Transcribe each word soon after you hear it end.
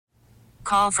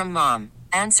Call from mom.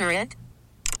 Answer it.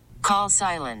 Call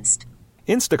silenced.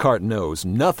 Instacart knows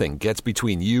nothing gets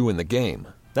between you and the game.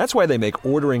 That's why they make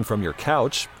ordering from your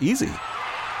couch easy.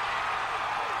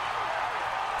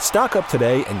 Stock up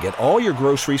today and get all your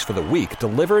groceries for the week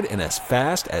delivered in as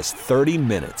fast as 30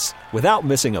 minutes without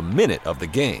missing a minute of the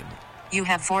game. You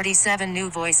have 47 new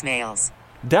voicemails.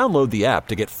 Download the app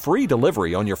to get free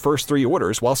delivery on your first 3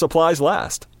 orders while supplies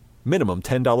last. Minimum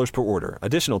 $10 per order.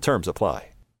 Additional terms apply.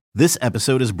 This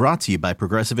episode is brought to you by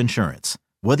Progressive Insurance.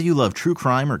 Whether you love true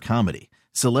crime or comedy,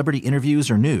 celebrity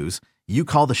interviews or news, you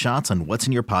call the shots on what's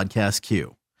in your podcast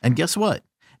queue. And guess what?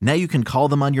 Now you can call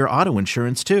them on your auto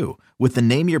insurance too with the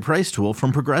Name Your Price tool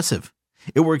from Progressive.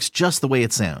 It works just the way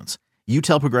it sounds. You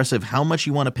tell Progressive how much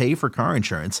you want to pay for car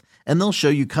insurance, and they'll show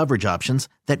you coverage options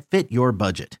that fit your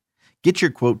budget. Get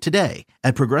your quote today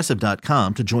at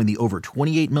Progressive.com to join the over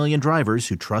 28 million drivers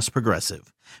who trust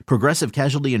Progressive. Progressive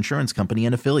Casualty Insurance Company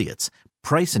and Affiliates.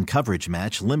 Price and coverage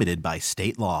match limited by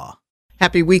state law.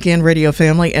 Happy weekend, radio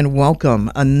family, and welcome.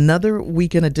 Another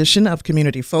weekend edition of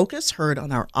Community Focus, heard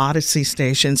on our Odyssey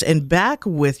stations, and back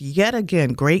with yet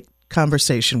again great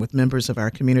conversation with members of our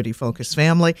Community Focus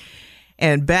family.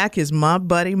 And back is my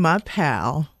buddy, my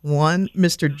pal, one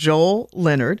Mr. Joel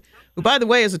Leonard, who, by the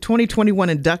way, is a 2021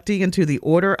 inductee into the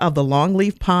Order of the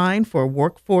Longleaf Pine for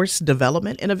Workforce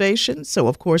Development Innovation. So,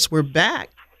 of course, we're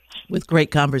back with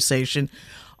great conversation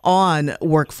on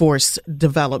workforce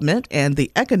development and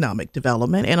the economic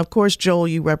development. And, of course, Joel,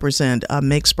 you represent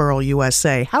Makesboro,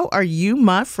 USA. How are you,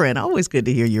 my friend? Always good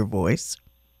to hear your voice.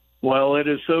 Well, it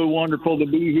is so wonderful to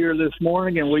be here this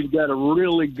morning, and we've got a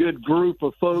really good group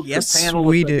of folks, yes,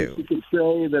 we do, you could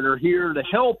say, that are here to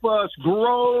help us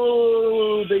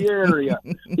grow the area.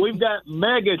 We've got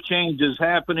mega changes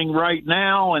happening right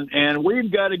now, and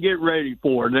we've got to get ready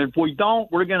for it. And if we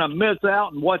don't, we're going to miss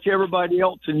out and watch everybody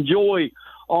else enjoy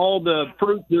all the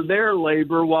fruits of their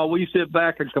labor while we sit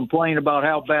back and complain about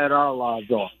how bad our lives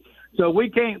are. So we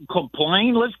can't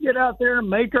complain. Let's get out there and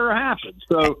make her happen.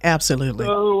 So absolutely.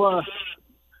 So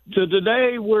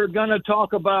today we're going to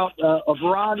talk about a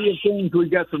variety of things. We've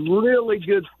got some really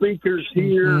good speakers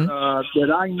here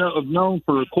that I have known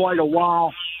for quite a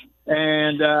while,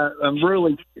 and I'm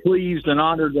really pleased and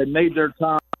honored they made their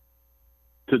time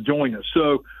to join us.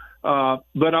 So,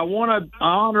 but I want to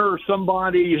honor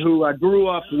somebody who I grew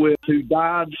up with, who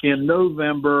died in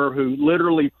November, who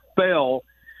literally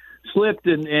slipped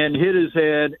and hit his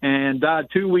head and died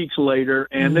 2 weeks later.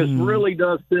 And this really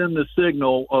does send the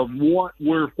signal of what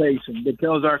we're facing,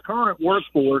 because our current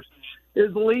workforce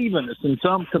is leaving us in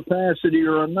some capacity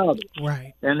or another.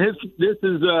 Right. And this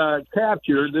is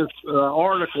captured, this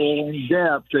article in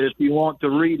depth, if you want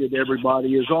to read it,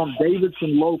 everybody, is on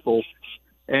Davidson Local.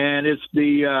 And it's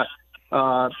the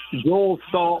Joel's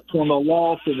thoughts on the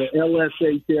loss of the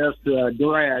LSHS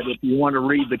grad, if you want to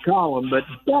read the column. But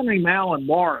a guy named Alan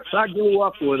Morris, I grew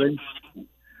up with him,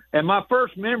 and my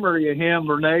first memory of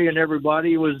him, Renee and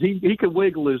everybody, was he could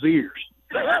wiggle his ears.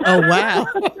 Oh, wow.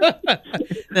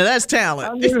 Now, that's talent.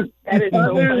 I knew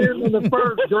him in the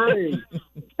first grade.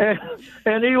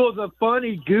 And he was a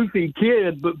funny, goofy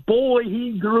kid, but boy,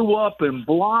 he grew up and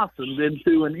blossomed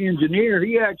into an engineer.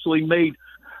 He actually made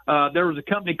there was a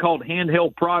company called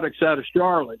Handheld Products out of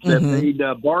Charlotte that made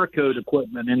barcode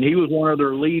equipment, and he was one of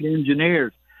their lead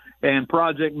engineers and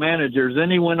project managers. Then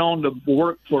he went on to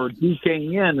work for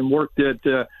DKN and worked at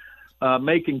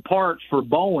making parts for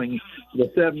Boeing, the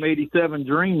 787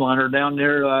 Dreamliner down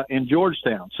there in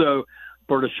Georgetown, so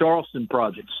for the Charleston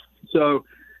projects. So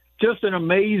just an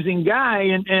amazing guy.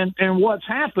 And what's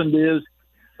happened is,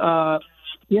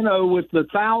 with the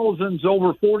thousands,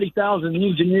 over 40,000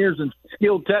 engineers and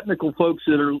skilled technical folks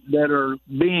that are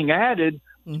being added,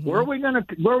 where are we going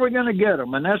to get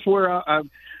them? And that's where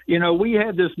we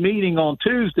had this meeting on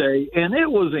Tuesday, and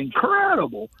it was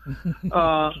incredible.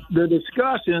 The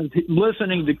discussions,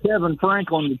 listening to Kevin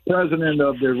Franklin, the president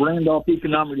of the Randolph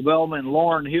Economic Development, and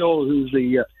Lauren Hill, who's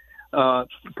the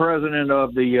president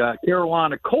of the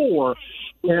Carolina Corps,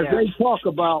 as they talk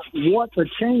about what the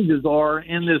changes are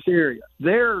in this area.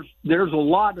 There's a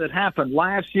lot that happened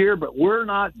last year, but we're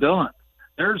not done.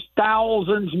 There's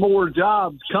thousands more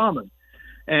jobs coming,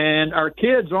 and our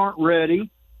kids aren't ready,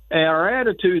 and our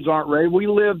attitudes aren't ready. We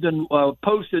lived in a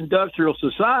post-industrial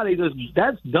society.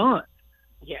 That's done.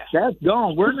 Yeah, that's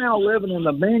gone. We're now living in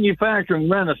the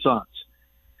manufacturing renaissance,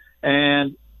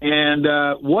 and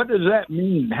what does that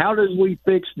mean? How do we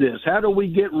fix this? How do we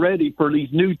get ready for these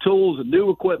new tools and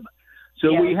new equipment?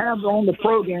 So we have on the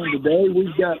program today,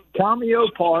 we've got Cameo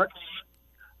Parks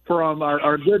from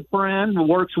our good friend who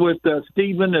works with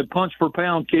Stephen at Punch for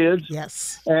Pound Kids.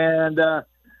 Yes. And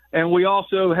we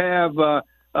also have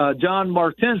John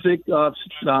Martinsick of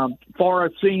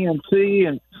Forest CNC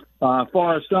and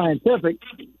Forest Scientific,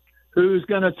 who's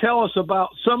going to tell us about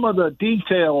some of the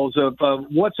details of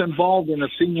what's involved in a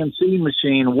CNC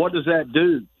machine. What does that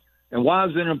do? And why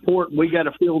is it important we got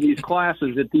to fill these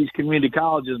classes at these community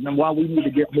colleges, and why we need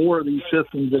to get more of these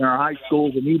systems in our high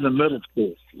schools and even middle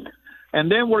schools.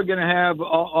 And then we're going to have,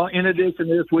 in addition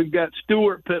to this, we've got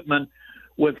Stuart Pittman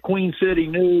with Queen City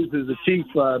News as the chief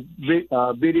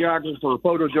videographer,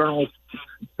 photojournalist,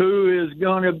 who is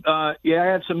going to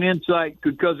add some insight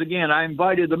because, again, I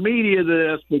invited the media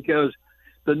to this because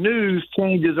the news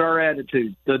changes our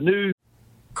attitude. The news.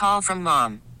 Call from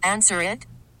mom. Answer it.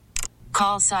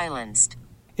 Call silenced.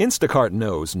 Instacart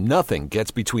knows nothing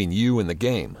gets between you and the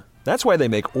game. That's why they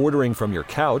make ordering from your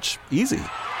couch easy.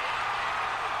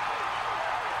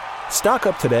 Stock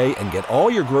up today and get all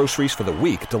your groceries for the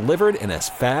week delivered in as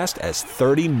fast as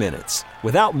 30 minutes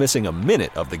without missing a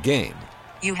minute of the game.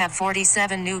 You have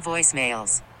 47 new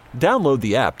voicemails. Download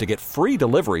the app to get free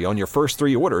delivery on your first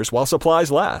 3 orders while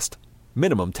supplies last.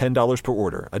 Minimum $10 per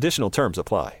order. Additional terms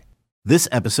apply. This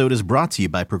episode is brought to you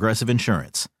by Progressive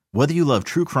Insurance. Whether you love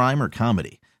true crime or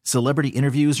comedy, celebrity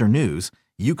interviews or news,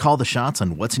 you call the shots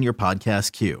on what's in your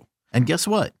podcast queue. And guess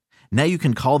what? Now you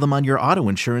can call them on your auto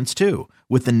insurance too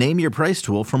with the Name Your Price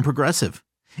tool from Progressive.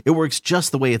 It works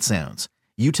just the way it sounds.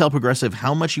 You tell Progressive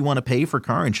how much you want to pay for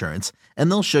car insurance, and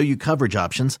they'll show you coverage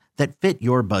options that fit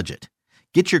your budget.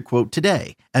 Get your quote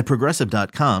today at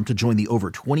Progressive.com to join the over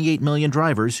 28 million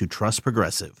drivers who trust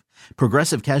Progressive.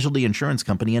 Progressive Casualty Insurance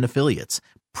Company and Affiliates.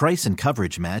 Price and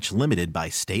coverage match limited by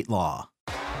state law.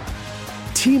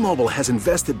 T-Mobile has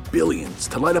invested billions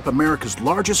to light up America's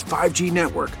largest 5G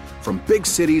network, from big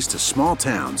cities to small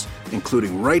towns,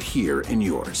 including right here in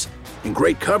yours. And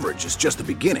great coverage is just the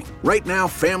beginning. Right now,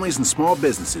 families and small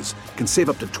businesses can save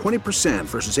up to 20%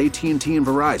 versus AT&T and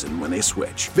Verizon when they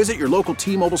switch. Visit your local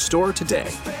T-Mobile store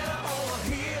today.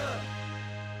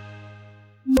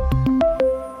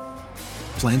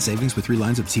 Plan savings with 3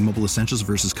 lines of T-Mobile Essentials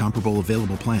versus comparable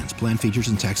available plans. Plan features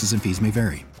and taxes and fees may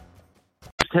vary.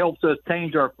 Helps us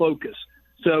change our focus.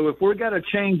 So if we're going to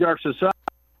change our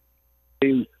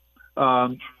society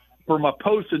from a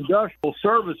post-industrial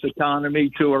service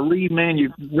economy to a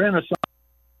renaissance,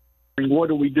 what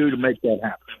do we do to make that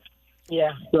happen?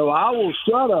 Yeah. So I will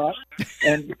shut up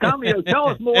and Camio, tell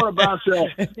us more about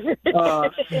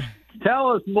that.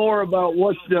 Tell us more about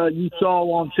what you saw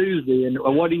on Tuesday, and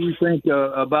what do you think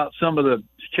about some of the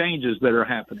changes that are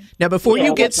happening? Now, before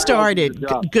you get started,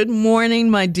 good morning,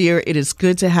 my dear. It is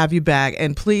good to have you back,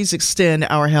 and please extend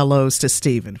our hellos to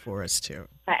Stephen for us, too.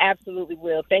 I absolutely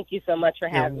will. Thank you so much for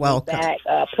having me back.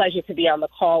 Pleasure to be on the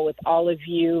call with all of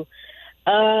you.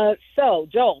 So,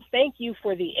 Joel, thank you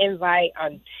for the invite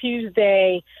on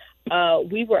Tuesday.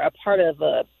 We were a part of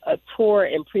a tour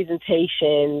and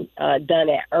presentation done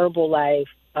at Herbalife,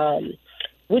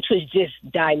 which was just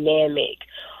dynamic.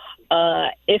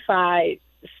 If I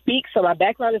speak, so my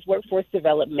background is workforce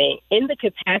development in the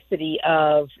capacity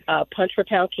of Punch for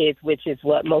Pound Kids, which is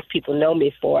what most people know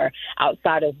me for.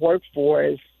 Outside of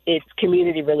workforce, it's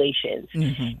community relations.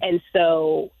 Mm-hmm. And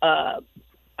so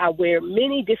I wear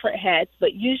many different hats,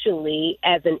 but usually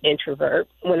as an introvert,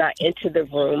 when I enter the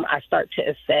room, I start to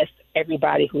assess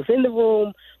everybody who's in the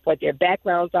room, what their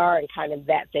backgrounds are, and kind of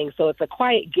that thing. So it's a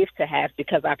quiet gift to have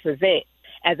because I present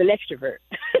as an extrovert.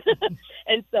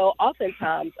 And so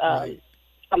oftentimes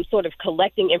I'm sort of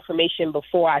collecting information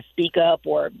before I speak up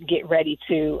or get ready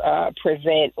to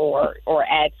present or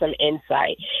add some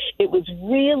insight. It was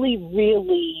really,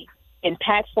 really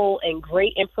impactful and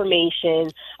great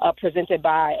information presented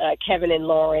by Kevin and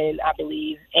Lauren, I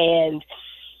believe. And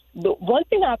the one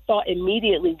thing I thought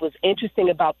immediately was interesting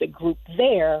about the group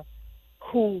there,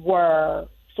 who were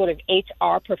sort of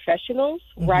HR professionals,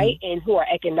 mm-hmm. right, and who are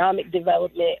economic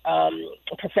development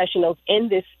professionals in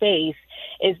this space,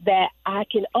 is that I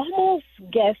can almost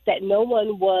guess that no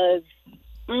one was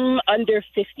under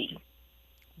 50.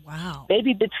 Wow.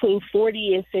 Maybe between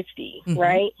 40 and 50, mm-hmm.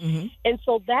 right? Mm-hmm. And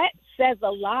so that says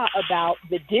a lot about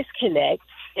the disconnect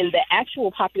in the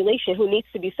actual population who needs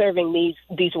to be serving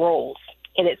these roles.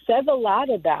 And it says a lot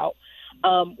about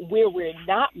where we're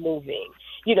not moving.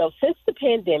 You know, since the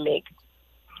pandemic,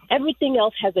 everything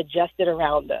else has adjusted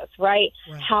around us, right?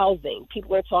 Housing.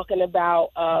 People are talking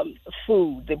about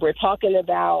food. We're talking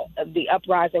about the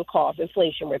uprising cost,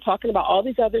 inflation. We're talking about all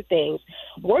these other things.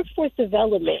 Workforce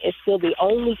development is still the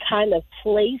only kind of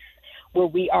place where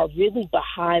we are really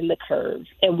behind the curve,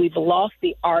 and we've lost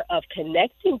the art of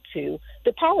connecting to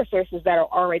the power sources that are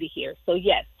already here. So,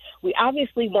 yes, we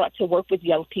obviously want to work with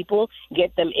young people,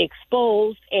 get them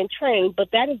exposed and trained,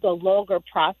 but that is a longer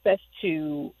process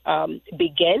to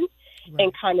begin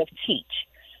and kind of teach.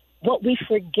 What we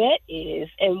forget is,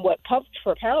 and what Pups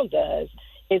for Pound does,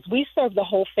 is we serve the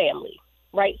whole family,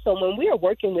 right? So when we are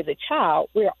working with a child,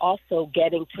 we are also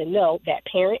getting to know that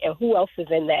parent and who else is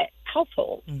in that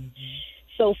household. Mm-hmm.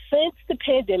 So since the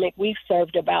pandemic, we've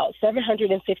served about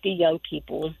 750 young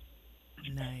people.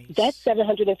 Nice. That's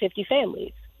 750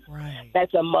 families. Right.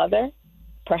 That's a mother,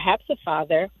 perhaps a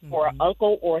father, or an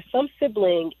uncle, or some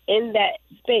sibling in that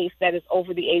space that is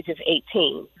over the age of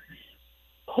 18,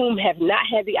 whom have not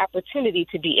had the opportunity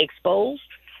to be exposed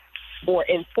or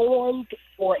informed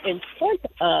or in front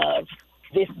of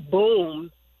this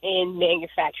boom in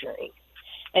manufacturing.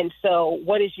 And so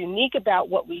what is unique about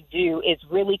what we do is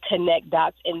really connect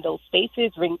dots in those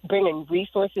spaces, bringing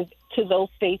resources to those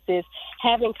spaces,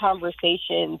 having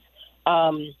conversations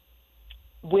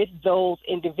with those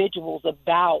individuals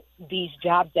about these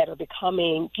jobs that are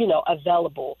becoming,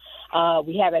 available.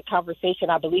 We had a conversation,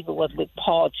 I believe it was with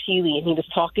Paul Cheely, and he was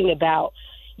talking about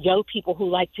young people who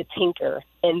like to tinker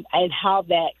and how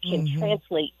that can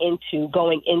translate into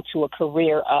going into a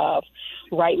career of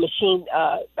machine.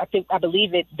 I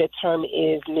believe the term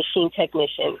is machine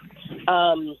technician.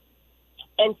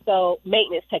 And so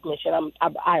maintenance technician,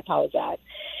 I apologize.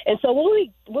 And so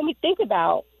when we think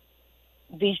about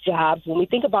these jobs, when we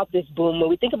think about this boom, when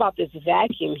we think about this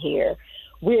vacuum here,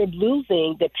 we're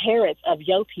losing the parents of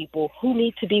young people who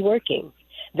need to be working.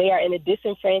 They are in a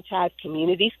disenfranchised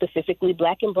community, specifically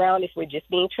Black and brown, if we're just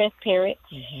being transparent.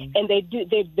 Mm-hmm. And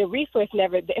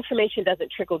the information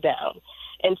doesn't trickle down.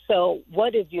 And so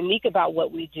what is unique about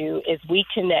what we do is we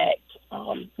connect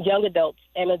young adults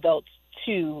and adults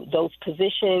to those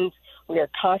positions. We are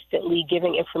constantly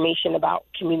giving information about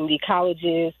community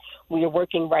colleges. We are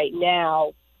working right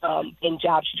now in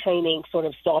jobs training, sort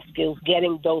of soft skills,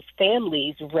 getting those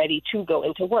families ready to go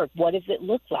into work. What does it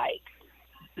look like?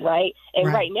 Right.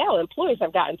 And right now, employers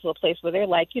have gotten to a place where they're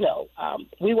like,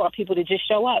 we want people to just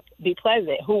show up, be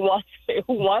pleasant, who wants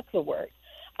to work.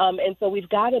 And so we've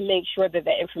got to make sure that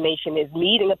that information is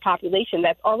meeting a population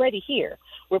that's already here.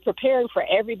 We're preparing for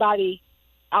everybody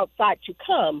outside to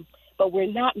come, but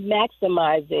we're not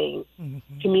maximizing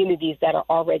communities that are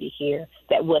already here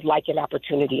that would like an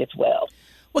opportunity as well.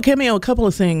 Well, Camille, a couple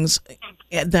of things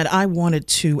that I wanted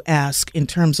to ask in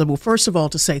terms of, well, first of all,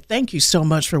 to say thank you so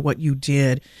much for what you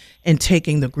did in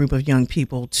taking the group of young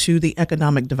people to the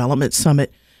Economic Development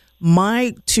Summit.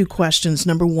 My two questions.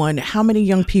 Number one, how many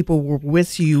young people were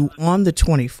with you on the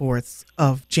 24th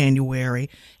of January?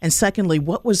 And secondly,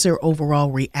 what was their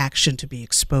overall reaction to be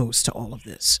exposed to all of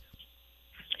this?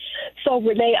 So,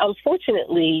 Renee,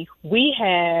 unfortunately, we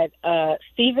had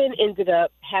Stephen ended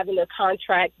up having a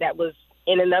contract that was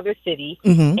in another city,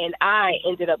 and I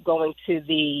ended up going to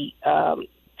the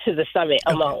summit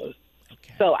alone.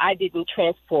 Okay. So I didn't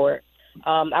transport.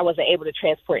 I wasn't able to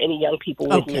transport any young people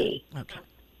with me. Okay.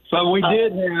 So we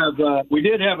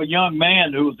did have a young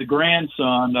man who was the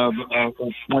grandson of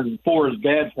before his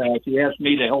dad passed. He asked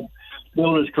me to help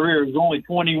build his career. He was only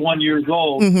 21 years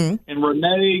old, and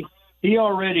Renee, he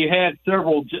already had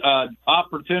several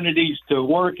opportunities to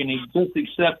work, and he just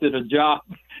accepted a job.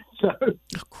 So,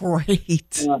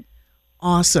 great.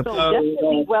 Awesome. So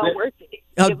definitely well worth it.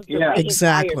 It was the right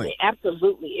exactly.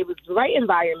 Absolutely. It was the right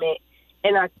environment.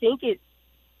 And I think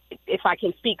if I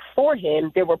can speak for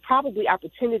him, there were probably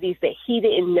opportunities that he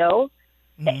didn't know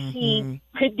that he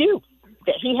could do,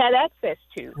 that he had access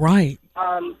to. Right.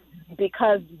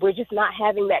 Because we're just not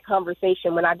having that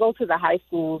conversation. When I go to the high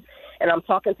schools and I'm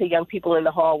talking to young people in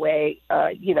the hallway,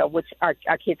 which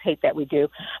our kids hate that we do,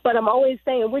 but I'm always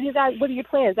saying, what are your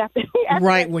plans after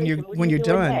right, when you're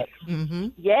done? Mm-hmm.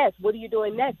 Yes, what are you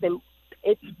doing next? And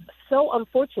it's so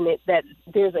unfortunate that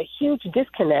there's a huge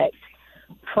disconnect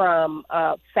from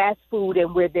fast food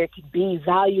and where there could be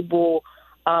valuable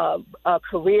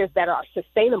careers that are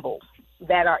sustainable,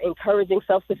 that are encouraging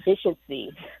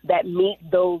self-sufficiency, that meet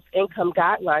those income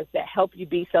guidelines that help you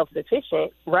be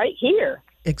self-sufficient right here.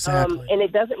 Exactly. And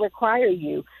it doesn't require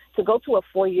you to go to a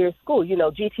 4-year school.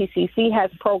 GTCC has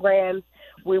programs.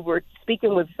 We were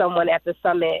speaking with someone at the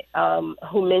summit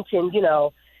who mentioned,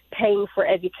 paying for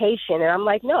education. And I'm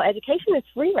like, no, education is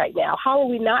free right now. How are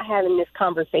we not having this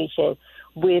conversation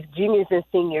with juniors and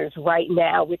seniors right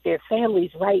now, with their families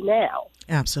right now?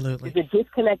 Absolutely. There's a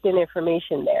disconnect in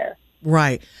information there.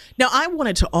 Right. Now, I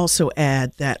wanted to also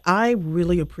add that I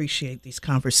really appreciate these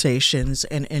conversations.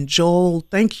 And Joel,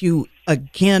 thank you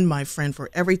again, my friend,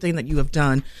 for everything that you have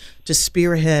done to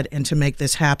spearhead and to make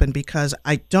this happen, because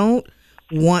I don't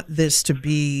want this to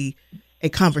be a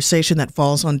conversation that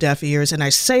falls on deaf ears. And I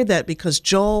say that because,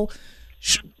 Joel,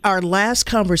 our last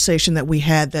conversation that we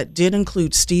had that did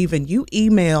include Stephen, you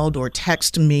emailed or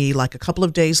texted me like a couple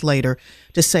of days later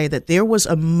to say that there was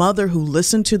a mother who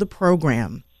listened to the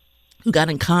program who got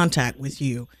in contact with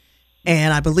you.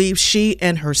 And I believe she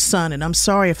and her son, and I'm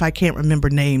sorry if I can't remember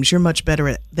names. You're much better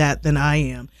at that than I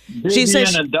am.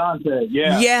 Vivian and Dante,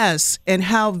 yeah. Yes, and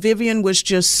how Vivian was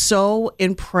just so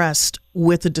impressed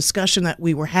with the discussion that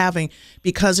we were having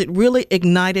because it really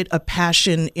ignited a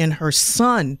passion in her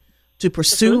son to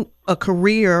pursue a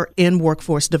career in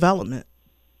workforce development.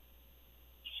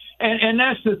 And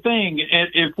that's the thing.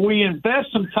 If we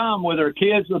invest some time with our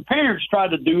kids, the parents try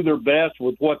to do their best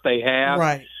with what they have.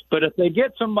 Right. But if they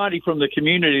get somebody from the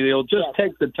community, they'll just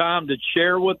take the time to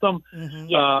share with them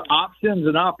options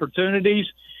and opportunities.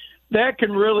 That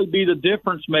can really be the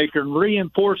difference maker and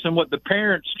reinforcing what the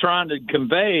parents trying to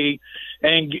convey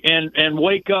and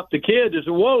wake up the kid is,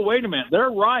 whoa, wait a minute, they're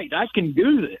right. I can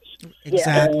do this.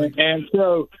 Exactly. And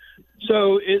so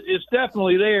it's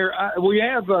definitely there. We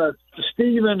have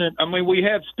Stephen, and we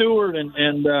have Stuart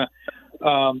and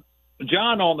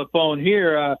John on the phone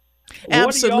here.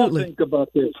 Absolutely. What do y'all think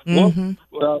about this? Mm-hmm.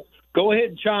 Well, go ahead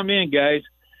and chime in, guys.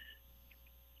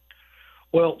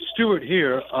 Well, Stuart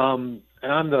here, and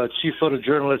I'm the chief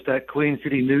photojournalist at Queen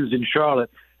City News in Charlotte,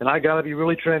 and I got to be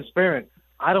really transparent.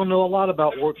 I don't know a lot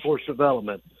about workforce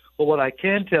development, but what I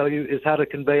can tell you is how to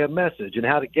convey a message and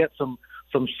how to get some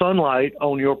sunlight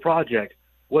on your project,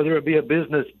 whether it be a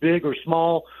business big or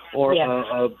small or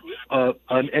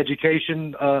an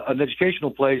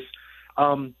educational place.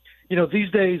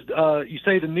 These days, you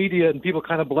say the media and people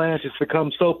kind of blanch. It's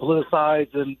become so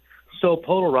politicized and so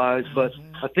polarized. But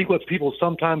I think what people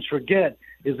sometimes forget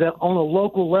is that on a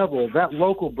local level, that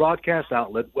local broadcast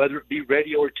outlet, whether it be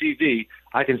radio or TV,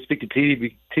 I can speak to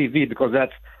TV because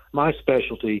that's my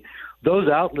specialty. Those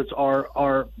outlets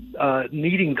are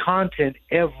needing content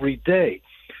every day.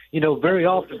 Very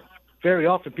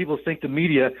often people think the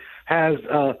media has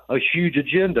a huge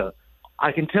agenda.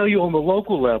 I can tell you on the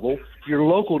local level, your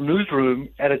local newsroom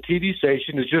at a TV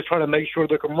station is just trying to make sure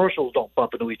the commercials don't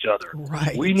bump into each other.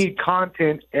 Right. We need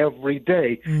content every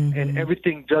day, and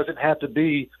everything doesn't have to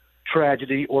be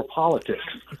tragedy or politics.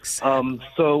 Exactly.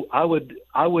 So I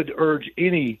would urge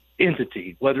any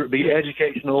entity, whether it be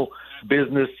educational,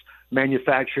 business,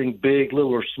 manufacturing, big,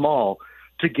 little, or small,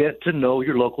 to get to know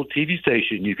your local TV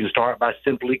station. You can start by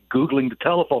simply Googling the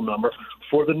telephone number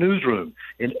for the newsroom.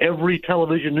 In every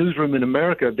television newsroom in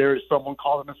America, there is someone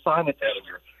called an assignment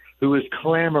editor who is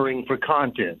clamoring for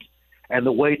content. And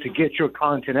the way to get your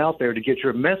content out there, to get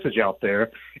your message out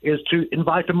there, is to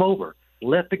invite them over.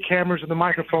 Let the cameras and the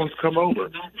microphones come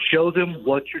over. Show them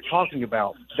what you're talking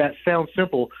about. That sounds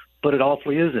simple, but it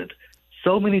awfully isn't.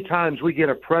 So many times we get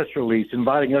a press release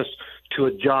inviting us to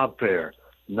a job fair.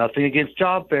 Nothing against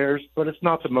job fairs, but it's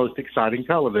not the most exciting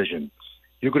television.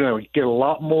 You're going to get a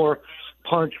lot more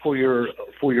punch for your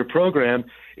program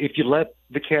if you let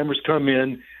the cameras come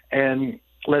in and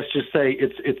let's just say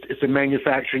it's a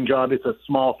manufacturing job. It's a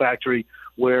small factory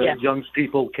where young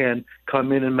people can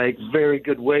come in and make very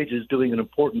good wages doing an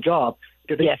important job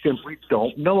that they simply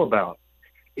don't know about.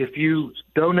 If you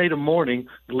donate a morning,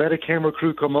 let a camera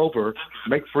crew come over,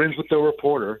 make friends with the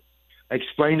reporter,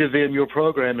 explain to them your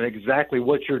program and exactly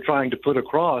what you're trying to put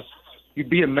across, you'd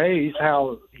be amazed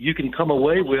how you can come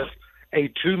away with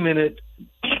a 2-minute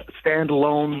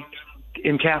standalone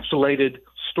encapsulated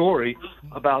story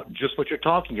about just what you're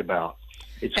talking about.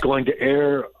 It's going to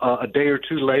air a day or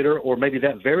two later or maybe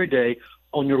that very day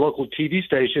on your local TV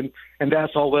station, and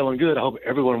that's all well and good. I hope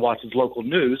everyone watches local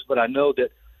news, but I know that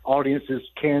audiences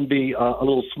can be a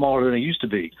little smaller than they used to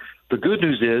be. The good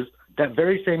news is that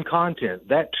very same content,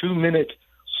 that 2-minute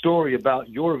story about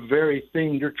your very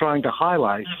thing you're trying to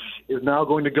highlight is now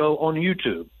going to go on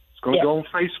YouTube. It's going to go on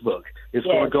Facebook. It's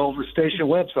going to go on the station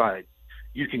website.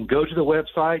 You can go to the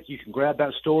website. You can grab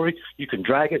that story. You can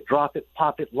drag it, drop it,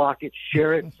 pop it, lock it,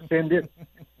 share it, send it.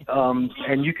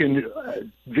 And you can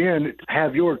then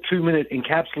have your 2-minute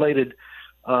encapsulated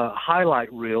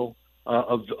highlight reel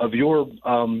of your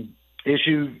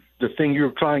issue, the thing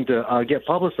you're trying to get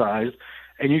publicized,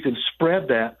 and you can spread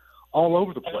that all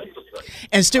over the place.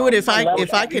 And Stuart, if I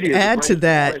could add to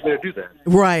that,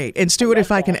 right? And Stuart,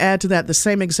 if I can add to that, the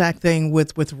same exact thing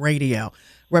with radio,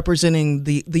 representing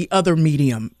the other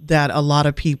medium that a lot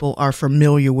of people are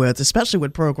familiar with, especially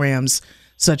with programs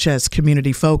such as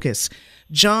Community Focus.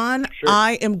 John,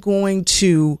 I am going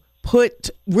to put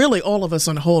really all of us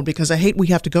on hold because I hate we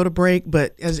have to go to break,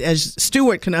 but as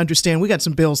Stuart can understand, we got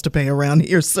some bills to pay around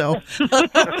here. So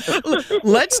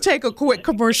let's take a quick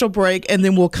commercial break, and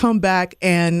then we'll come back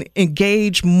and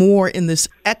engage more in this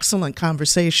excellent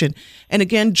conversation. And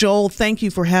again, Joel, thank you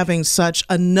for having such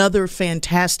another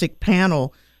fantastic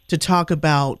panel to talk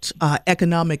about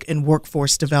economic and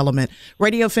workforce development.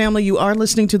 Radio family, you are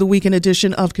listening to the weekend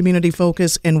edition of Community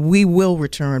Focus, and we will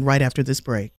return right after this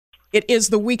break. It is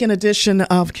the weekend edition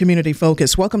of Community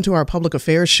Focus. Welcome to our public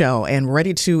affairs show, and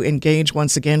ready to engage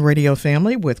once again, radio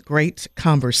family, with great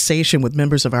conversation with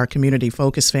members of our Community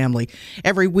Focus family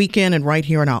every weekend and right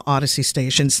here on our Odyssey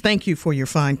stations. Thank you for your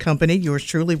fine company. Yours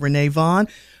truly, Renee Vaughn,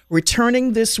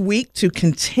 returning this week to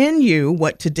continue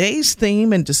what today's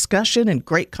theme and discussion and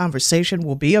great conversation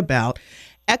will be about: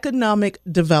 economic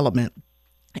development.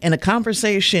 And a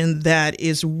conversation that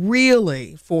is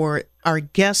really, for our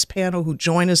guest panel who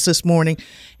join us this morning,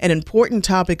 an important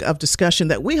topic of discussion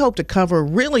that we hope to cover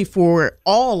really for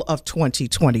all of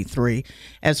 2023,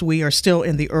 as we are still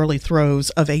in the early throes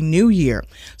of a new year.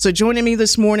 So joining me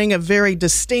this morning, a very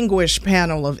distinguished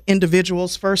panel of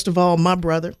individuals. First of all, my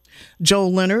brother,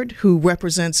 Joel Leonard, who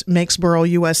represents Makesboro,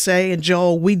 USA. And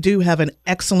Joel, we do have an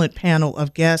excellent panel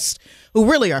of guests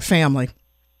who really are family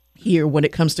here when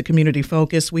it comes to Community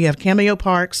Focus. We have Cameo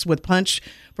Parks with Punch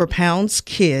for Pounds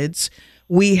Kids.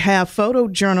 We have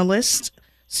photojournalist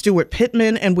Stuart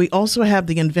Pittman, and we also have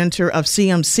the inventor of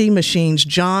CMC machines,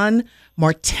 John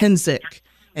Martenzik.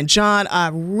 And John, I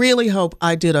really hope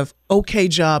I did an okay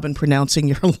job in pronouncing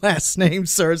your last name,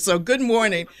 sir. So good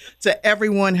morning to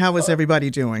everyone. How is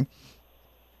everybody doing?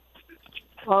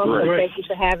 Thank you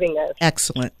for having us.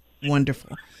 Excellent.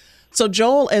 Wonderful. So,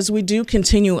 Joel, as we do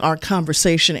continue our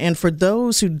conversation, and for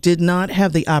those who did not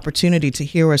have the opportunity to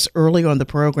hear us earlier on the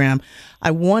program,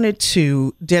 I wanted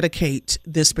to dedicate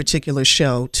this particular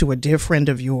show to a dear friend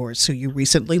of yours who you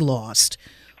recently lost,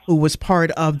 who was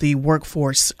part of the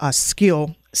workforce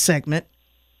skill segment,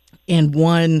 and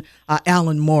one,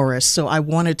 Alan Morris. So I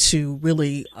wanted to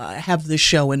really have this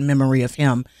show in memory of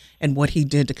him and what he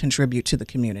did to contribute to the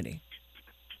community.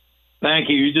 Thank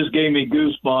you. You just gave me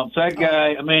goosebumps. That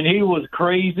guy, I mean, he was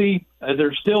crazy.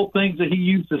 There's still things that he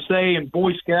used to say in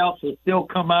Boy Scouts that still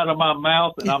come out of my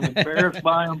mouth, and I'm embarrassed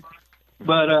by him.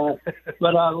 But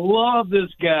I love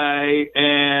this guy,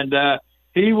 and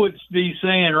he would be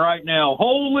saying right now,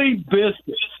 "Holy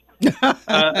biscuits!"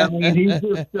 I mean, he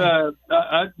just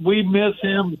we miss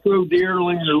him so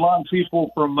dearly, and there's a lot of people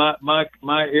from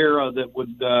my era that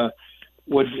would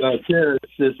cherish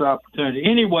this opportunity.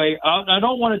 Anyway, I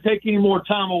don't want to take any more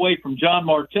time away from John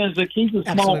Martenzik. He's a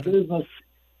small business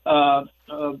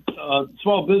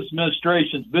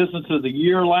administration's Business of the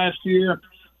Year last year,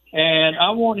 and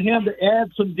I want him to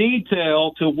add some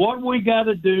detail to what we got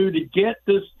to do to get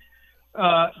this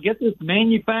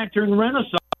manufacturing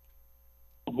renaissance.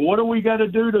 What do we got to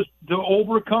do to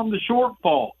overcome the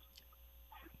shortfall?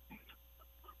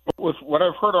 With what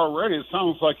I've heard already, it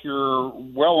sounds like you're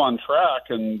well on track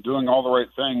and doing all the right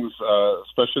things,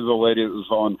 especially the lady that was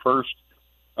on first,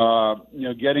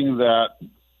 getting that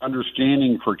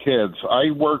understanding for kids. I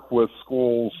work with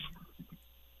schools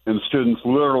and students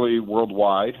literally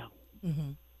worldwide.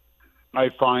 Mm-hmm. I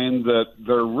find that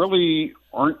there really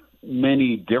aren't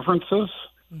many differences.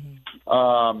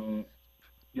 Mm-hmm.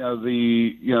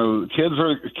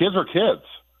 Kids are kids.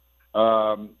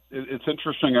 It's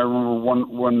interesting. I remember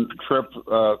one trip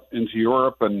into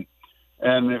Europe, and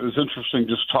it was interesting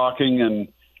just talking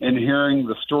and hearing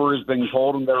the stories being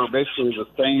told, and they were basically the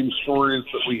same stories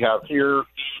that we have here,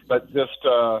 but just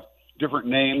different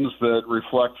names that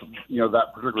reflect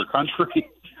that particular country.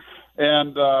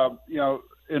 And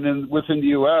within the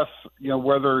U.S.,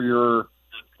 whether you're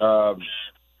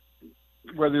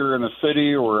in a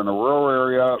city or in a rural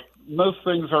area, most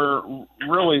things are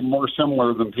really more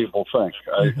similar than people think.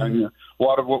 Mm-hmm. I mean, a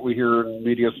lot of what we hear in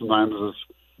media sometimes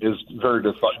is very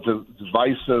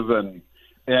divisive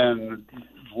and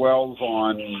dwells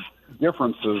on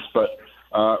differences. But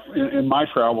in my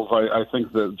travels, I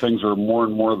think that things are more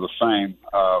and more the same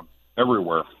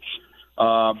everywhere.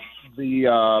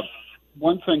 The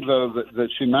one thing, though, that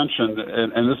she mentioned,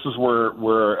 and this is where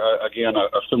again,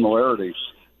 a similarity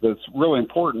that's really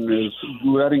important, is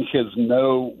letting kids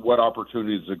know what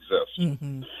opportunities exist.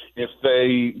 Mm-hmm. If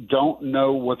they don't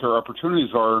know what their opportunities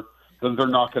are, then they're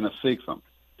not going to seek them.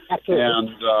 Absolutely.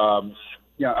 And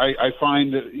I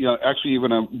find actually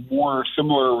even a more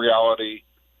similar reality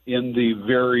in the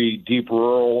very deep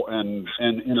rural and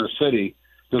inner city,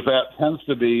 because that tends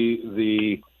to be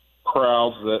the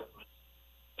crowd that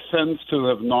tends to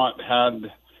have not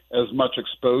had as much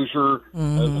exposure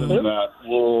as in that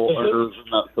rural or as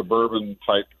in that suburban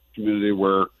type community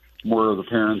where more of the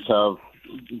parents have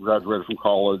graduated from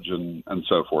college and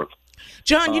so forth.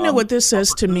 John, you know what this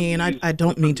says to me, and I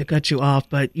don't mean to cut you off,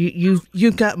 but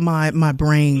you got my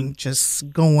brain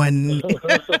just going.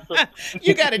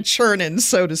 You got it churning,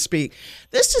 so to speak.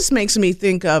 This just makes me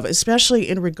think of, especially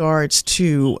in regards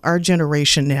to our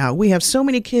generation now, we have so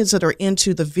many kids that are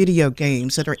into the video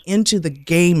games, that are into the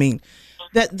gaming,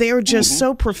 that they're just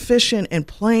so proficient in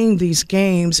playing these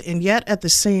games, and yet at the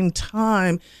same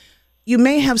time, you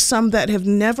may have some that have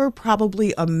never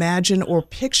probably imagined or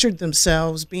pictured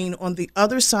themselves being on the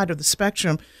other side of the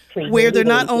spectrum, where they're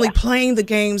not only playing the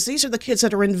games, these are the kids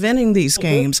that are inventing these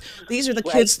games. These are the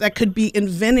kids that could be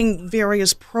inventing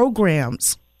various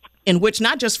programs in which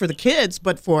not just for the kids,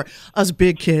 but for us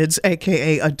big kids,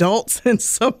 a.k.a. adults, and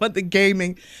some of the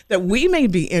gaming that we may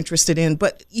be interested in.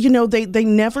 But, you know, they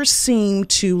never seem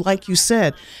to, like you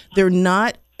said, they're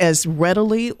not as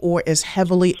readily or as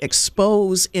heavily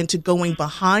exposed into going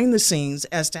behind the scenes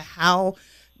as to how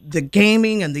the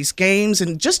gaming and these games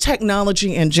and just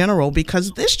technology in general,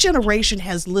 because this generation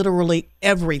has literally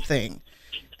everything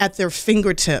at their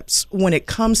fingertips when it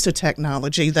comes to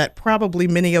technology that probably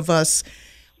many of us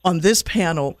on this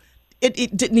panel,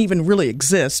 it didn't even really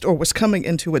exist or was coming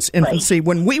into its infancy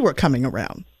when we were coming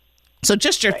around. So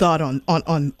just your thought on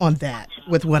that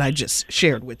with what I just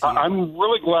shared with you. I'm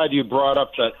really glad you brought up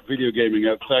that video gaming.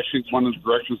 It's actually one of the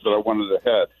directions that I wanted to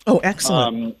head. Oh,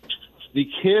 excellent. The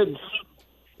kids,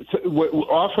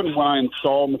 often when I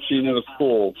install a machine at a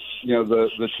school, you know,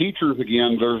 the teachers,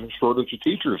 again, there's a shortage of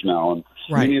teachers now. And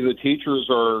many of the teachers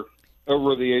are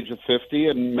over the age of 50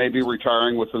 and maybe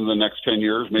retiring within the next 10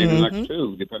 years, maybe the next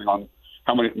 2, depending on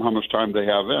how much time they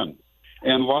have in.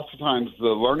 And lots of times the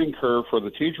learning curve for the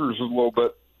teachers is a little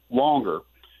bit longer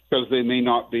because they may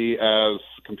not be as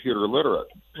computer literate.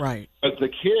 Right. But the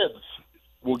kids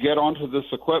will get onto this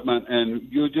equipment and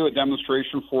you do a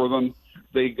demonstration for them.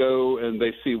 They go and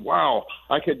they see, wow,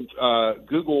 I could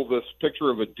Google this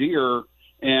picture of a deer,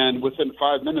 and within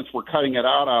 5 minutes we're cutting it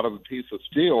out of a piece of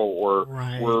steel, or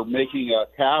we're making a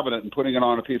cabinet and putting it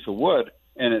on a piece of wood,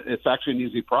 and it's actually an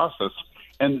easy process.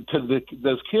 And to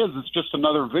those kids, it's just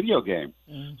another video game.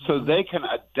 So they can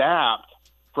adapt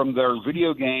from their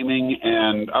video gaming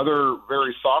and other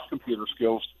very soft computer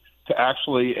skills to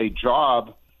actually a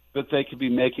job that they could be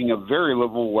making a very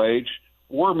liberal wage,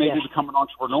 or maybe become an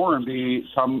entrepreneur and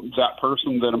become that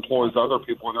person that employs other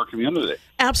people in their community.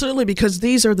 Absolutely, because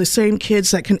these are the same kids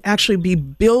that can actually be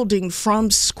building from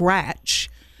scratch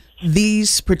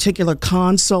these particular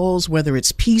consoles, whether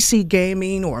it's PC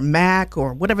gaming or Mac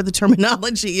or whatever the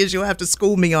terminology is. You'll have to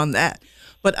school me on that.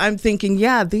 But I'm thinking,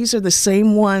 yeah, these are the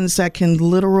same ones that can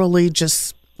literally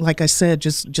just, like I said,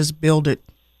 just build it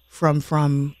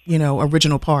from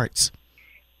original parts.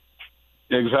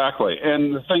 Exactly.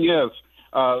 And the thing is,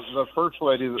 the first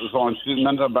lady that was on,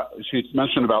 she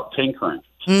mentioned about tinkering.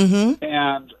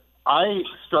 And I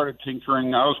started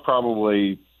tinkering. I was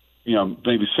probably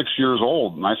maybe 6 years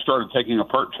old, and I started taking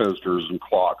apart toasters and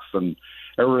clocks and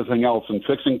everything else and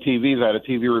fixing TVs. I had a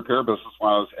TV repair business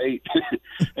when I was 8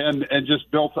 and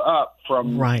just built up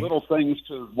from little things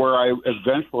to where I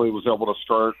eventually was able to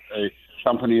start a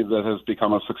company that has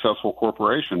become a successful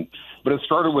corporation. But it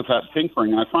started with that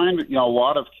tinkering. I find, a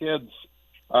lot of kids,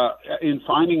 in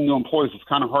finding new employees, it's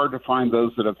kind of hard to find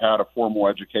those that have had a formal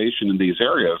education in these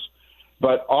areas.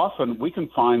 But often we can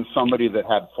find somebody that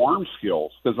had farm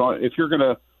skills, because if you're going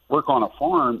to work on a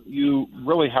farm, you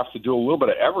really have to do a little bit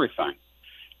of everything.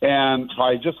 And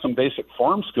by just some basic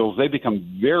farm skills, they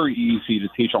become very easy to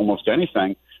teach almost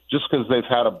anything, just because they've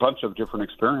had a bunch of different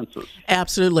experiences.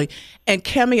 Absolutely. And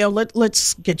Cameo,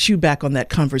 let's get you back on that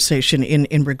conversation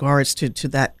in regards to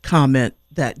that comment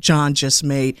that John just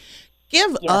made.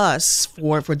 Give us,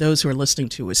 for those who are listening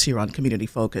to us here on Community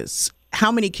Focus, how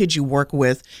many kids you work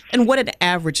with and what an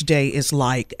average day is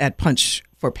like at Punch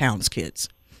for Pounds Kids.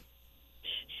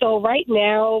 So right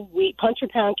now, Punch for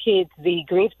Pound Kids, the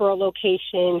Greensboro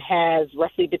location has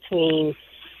roughly between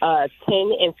 10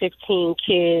 and 15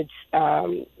 kids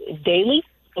daily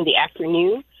in the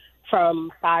afternoon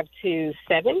from 5 to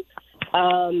 7.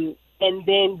 And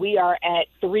then we are at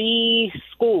 3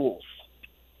 schools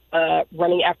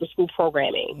running after-school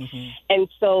programming. And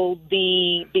so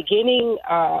the beginning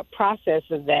process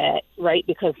of that, right,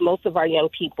 because most of our young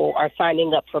people are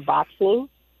signing up for boxing,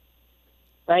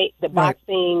 right? The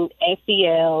boxing,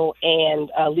 SEL,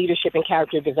 and leadership and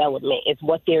character development is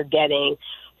what they're getting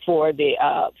for the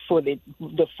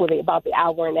about the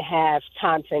hour and a half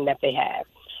time frame that they have.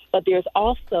 But there's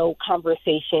also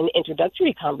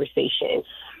introductory conversation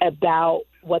about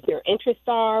what their interests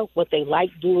are, what they like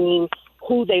doing,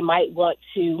 who they might want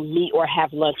to meet or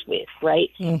have lunch with,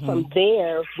 right? Mm-hmm. From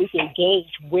there, we can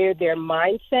gauge where their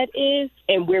mindset is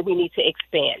and where we need to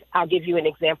expand. I'll give you an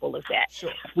example of that.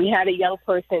 Sure. We had a young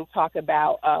person talk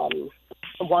about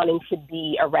wanting to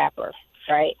be a rapper,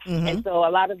 right? Mm-hmm. And so a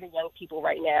lot of the young people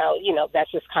right now,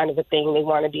 that's just kind of a thing. They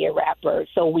want to be a rapper.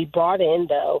 So we brought in,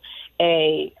 though,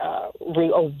 a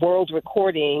world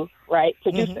recording, right,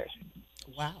 producer. Mm-hmm.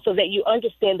 Wow. So that you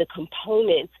understand the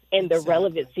components and the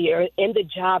relevancy and the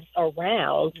jobs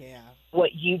around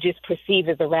what you just perceive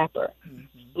as a rapper.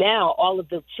 Mm-hmm. Now, all of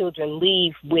the children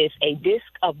leave with a disc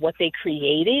of what they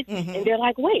created, and they're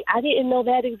like, wait, I didn't know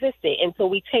that existed. And so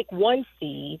we take one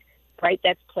seed, right,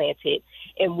 that's planted,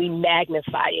 and we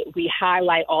magnify it. We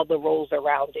highlight all the roles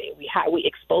around it. We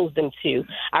expose them to.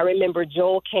 I remember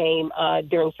Joel came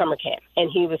during summer camp,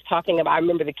 and he was talking about, I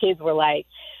remember the kids were like,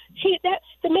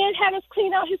 the man had us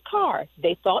clean out his car.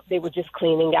 They thought they were just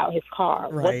cleaning out his car.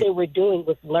 Right. What they were doing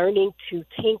was learning to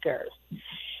tinker.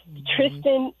 Mm-hmm.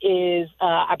 Tristan is,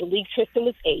 I believe Tristan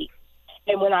was 8.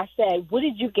 And when I said, what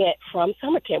did you get from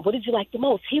summer camp? What did you like the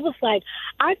most? He was like,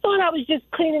 I thought I was just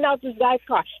cleaning out this guy's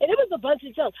car. And it was a bunch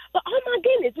of junk. But, oh, my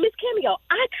goodness, Miss Cameo,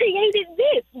 I created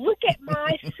this. Look at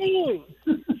my scene.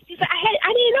 He said,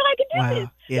 I didn't know I could do this.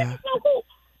 Yeah. This is so cool.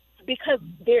 Because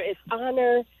there is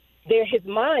honor. His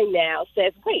mind now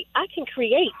says, wait, I can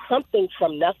create something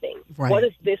from nothing. Right. What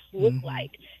does this look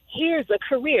like? Here's a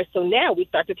career. So now we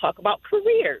start to talk about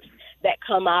careers that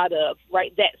come out of,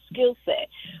 right, that skill set.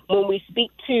 When we speak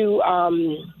to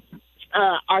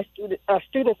our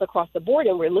students across the board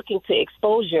and we're looking to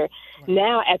exposure,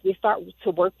 now as we start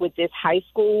to work with this high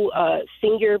school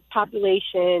senior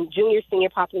population, junior senior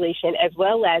population, as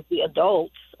well as the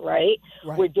adults, right,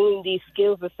 we're doing these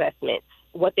skills assessments.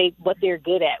 What they're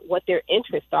good at, what their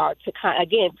interests are,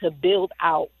 to build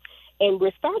out. And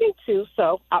we're starting to,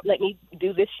 let me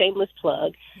do this shameless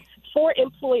plug, for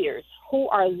employers who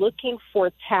are looking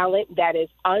for talent that is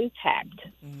untapped,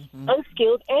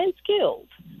 unskilled, and skilled.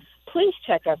 Please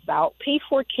check us out,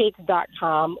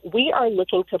 p4kids.com. We are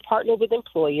looking to partner with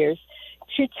employers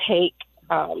to take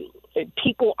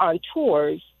people on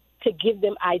tours to give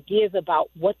them ideas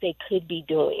about what they could be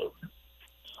doing.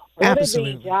 What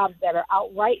Absolutely. are the jobs that are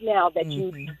out right now that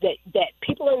that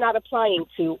people are not applying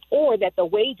to, or that the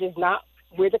wage is not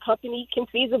where the company can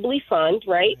feasibly fund,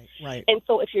 right? Right. And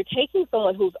so if you're taking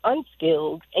someone who's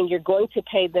unskilled and you're going to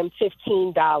pay them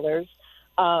 $15,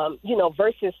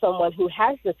 versus someone who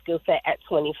has the skill set at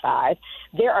 $25,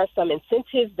 there are some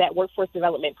incentives that workforce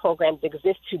development programs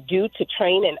exist to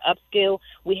train and upskill.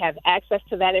 We have access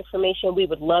to that information. We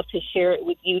would love to share it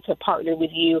with you, to partner with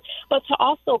you, but to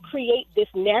also create this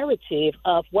narrative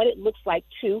of what it looks like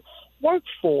to work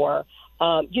for.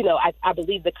 I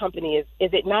believe the company is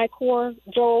it Nucor,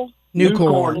 Joel?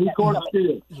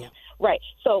 Nucor. Yeah. Right.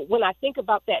 So when I think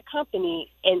about that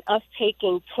company and us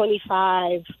taking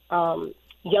 25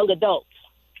 young adults,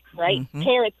 right,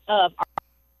 parents of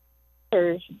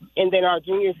our and then our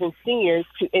juniors and seniors,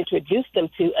 to introduce them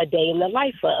to a day in the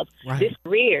life of this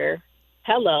career.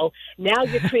 Hello. Now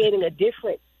you're creating a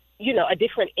different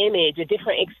image, a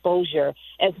different exposure,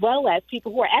 as well as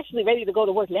people who are actually ready to go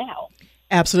to work now.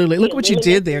 Absolutely. Look what you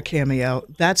did there, Cameo.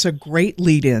 That's a great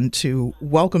lead-in to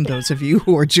welcome those of you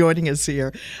who are joining us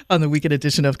here on the weekend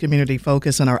edition of Community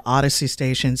Focus on our Odyssey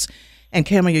stations. And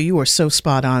Cameo, you are so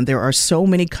spot on. There are so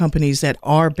many companies that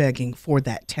are begging for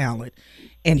that talent.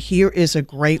 And here is a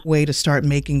great way to start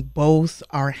making both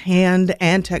our hand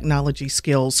and technology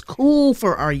skills cool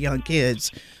for our young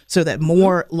kids so that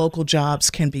more local jobs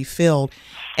can be filled.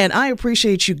 And I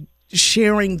appreciate you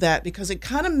sharing that, because it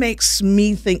kind of makes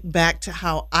me think back to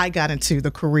how I got into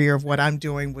the career of what I'm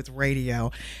doing with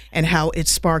radio and how it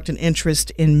sparked an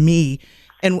interest in me.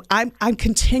 And I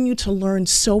continue to learn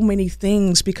so many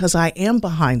things because I am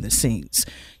behind the scenes.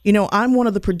 I'm one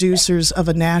of the producers of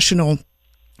a national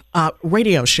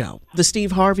radio show, the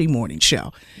Steve Harvey Morning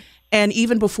Show. And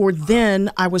even before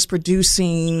then, I was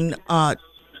producing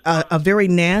a very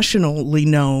nationally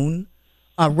known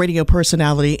radio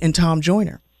personality in Tom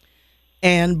Joyner.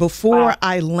 And before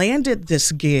I landed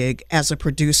this gig as a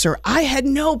producer, I had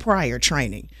no prior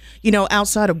training,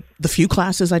 outside of the few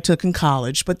classes I took in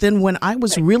college. But then when I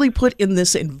was really put in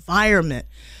this environment,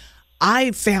 I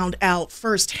found out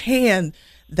firsthand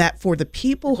that for the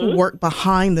people who work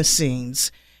behind the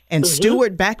scenes, and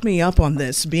Stuart backed me up on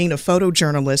this, being a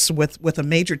photojournalist with a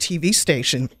major TV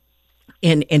station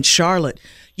in Charlotte,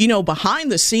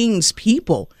 behind the scenes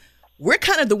people we're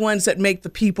kind of the ones that make the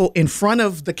people in front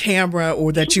of the camera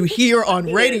or that you hear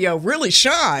on radio really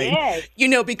shine,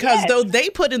 because though they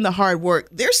put in the hard work,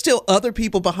 there's still other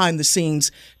people behind the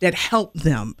scenes that help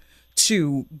them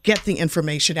to get the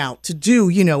information out, to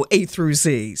do, A through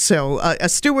Z. So,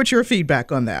 Stuart, your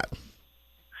feedback on that.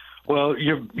 Well,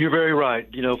 you're very right.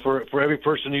 For every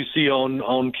person you see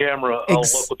on camera on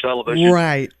local television,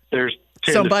 right, there's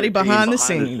somebody behind the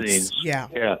scenes. Yeah.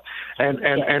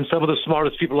 And some of the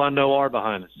smartest people I know are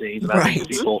behind the scenes. And I think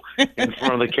people in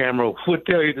front of the camera would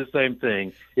tell you the same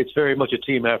thing. It's very much a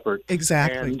team effort.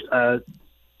 Exactly. And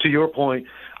to your point,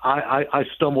 I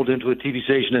stumbled into a TV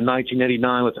station in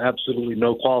 1989 with absolutely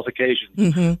no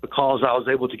qualifications. Because I was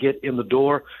able to get in the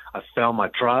door. I found my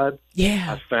tribe.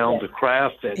 Yeah. I found the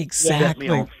craft that set me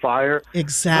on fire.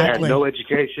 Exactly. I had no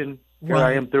education. Here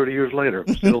I am 30 years later,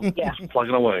 still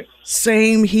plugging away.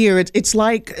 Same here. It's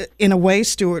like, in a way,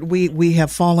 Stuart, we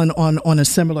have fallen on a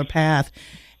similar path.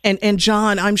 And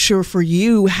John, I'm sure for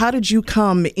you, how did you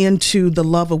come into the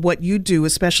love of what you do,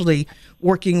 especially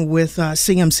working with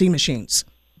CMC machines?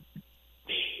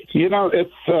 It's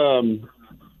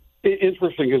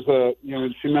interesting because,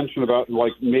 she mentioned about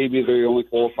maybe they only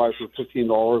qualify for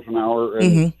 $15 an hour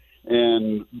and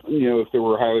if they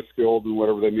were highly skilled and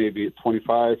whatever they may be at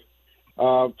 25.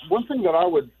 One thing that I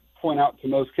would point out to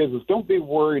most kids is don't be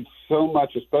worried so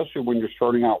much, especially when you're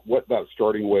starting out, what that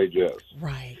starting wage is.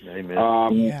 Right.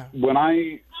 Amen. When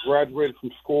I graduated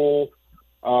from school,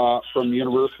 from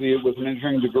university, it was an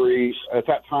engineering degree. At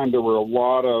that time, there were a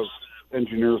lot of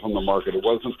engineers on the market.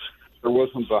 There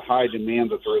wasn't the high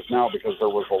demand that there is now because there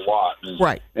was a lot.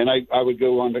 And I would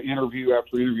go on to interview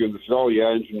after interview and they said,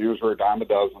 engineers are a dime a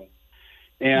dozen.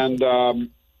 And,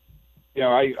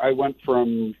 I went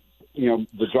from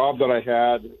the job that I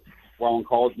had while in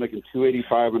college making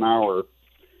 $285 an hour,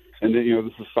 and then,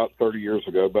 this is about 30 years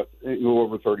ago, but a little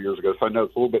over 30 years ago, so I know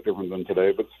it's a little bit different than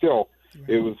today, but still,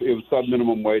 it was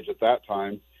sub-minimum wage at that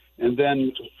time. And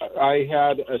then I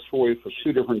had a choice of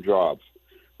two different jobs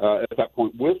at that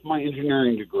point with my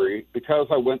engineering degree, because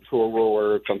I went to a rural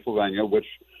area of Pennsylvania, which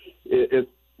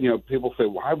people say,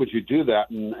 why would you do that?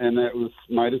 And it was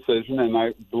my decision, and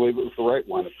I believe it was the right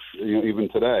one, even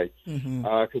today,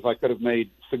 because I could have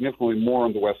made significantly more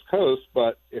on the West Coast,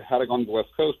 but had I gone to the West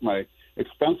Coast, my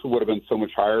expense would have been so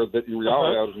much higher that in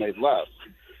reality I would have made less.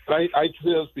 But I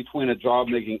chose between a job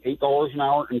making $8 an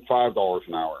hour and $5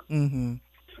 an hour.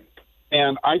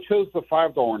 And I chose the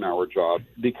 $5 an hour job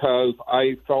because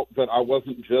I felt that I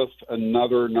wasn't just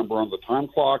another number on the time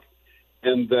clock,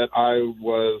 and that I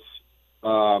was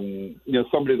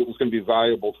somebody that was going to be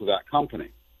valuable to that company.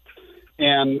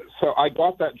 And so I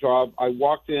got that job. I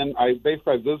walked in, I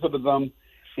visited them,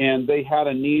 and they had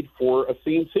a need for a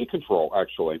CNC control,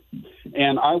 actually.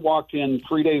 And I walked in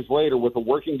 3 days later with a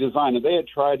working design, and they had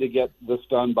tried to get this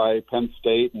done by Penn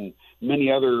State and many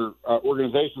other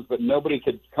organizations, but nobody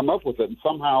could come up with it. And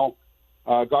somehow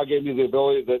God gave me the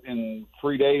ability that in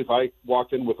 3 days I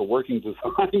walked in with a working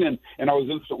design, and I was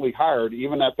instantly hired,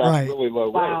 even at that really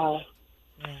low rate.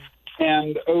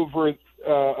 And over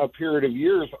a period of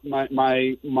years,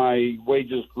 my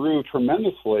wages grew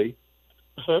tremendously.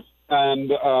 And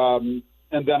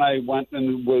then I went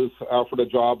and was offered a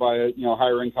job by a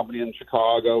hiring company in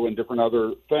Chicago and different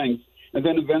other things. And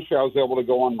then eventually I was able to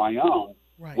go on my own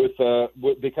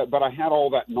but I had all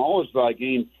that knowledge that I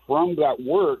gained from that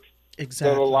work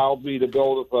that allowed me to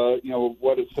build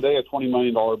what is today a $20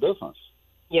 million business.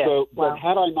 But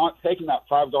had I not taken that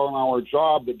 $5 an hour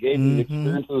job that gave me the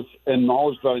experiences and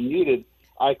knowledge that I needed,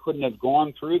 I couldn't have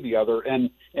gone through the other. And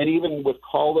even with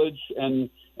college and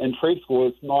trade school,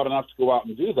 it's not enough to go out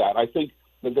and do that. I think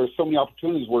that there's so many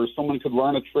opportunities where someone could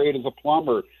learn a trade as a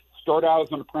plumber, start out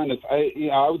as an apprentice.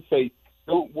 I would say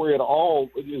don't worry at all.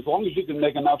 As long as you can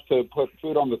make enough to put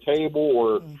food on the table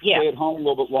or stay at home a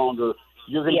little bit longer,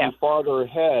 you're going to be farther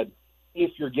ahead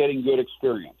if you're getting good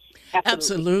experience.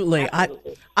 Absolutely.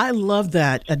 I love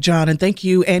that, John, and thank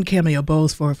you and Cameo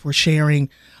both for sharing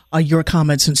your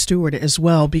comments, and Stuart as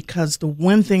well, because the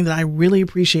one thing that I really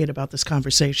appreciate about this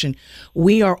conversation,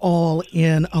 we are all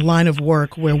in a line of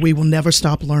work where we will never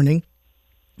stop learning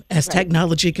as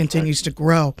technology continues to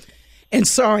grow. And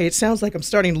sorry, it sounds like I'm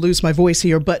starting to lose my voice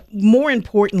here, but more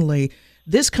importantly,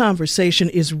 this conversation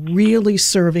is really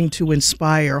serving to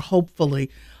inspire, hopefully,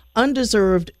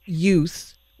 undeserved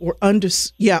youth or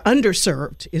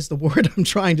underserved is the word I'm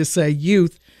trying to say,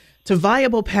 youth, to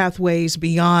viable pathways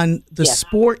beyond the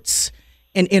sports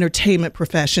and entertainment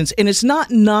professions. And it's not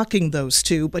knocking those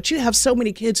two, but you have so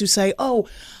many kids who say, oh,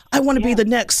 I want to be the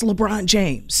next LeBron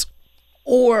James.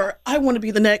 or I want to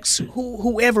be the next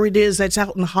whoever it is that's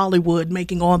out in Hollywood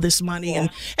making all this money, and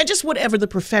just whatever the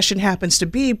profession happens to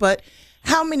be. But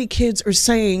how many kids are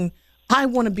saying, I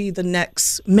want to be the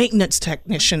next maintenance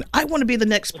technician. I want to be the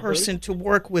next person to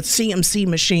work with CNC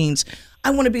machines.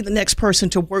 I want to be the next person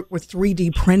to work with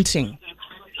 3D printing.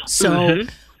 So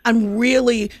I'm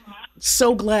really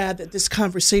so glad that this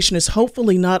conversation is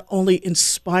hopefully not only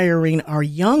inspiring our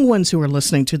young ones who are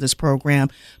listening to this program,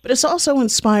 but it's also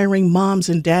inspiring moms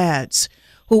and dads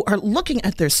who are looking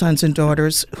at their sons and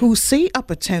daughters who see a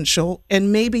potential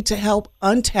and maybe to help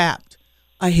untap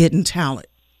a hidden talent.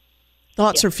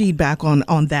 Thoughts or feedback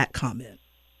on that comment?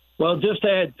 Well, just to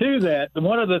add to that,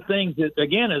 one of the things that,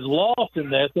 again, is lost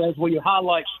in this, as we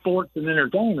highlight sports and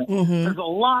entertainment, there's a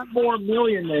lot more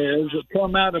millionaires that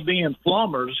come out of being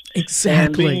plumbers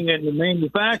and being in the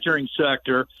manufacturing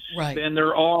sector than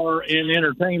there are in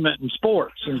entertainment and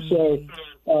sports. And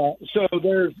so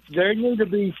there need to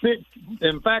be fit.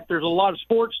 In fact, there's a lot of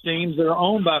sports teams that are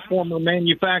owned by former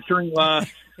manufacturing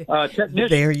technicians.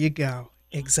 There you go.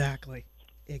 Exactly.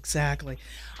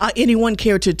 Anyone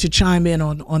care to chime in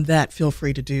on that? Feel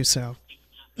free to do so.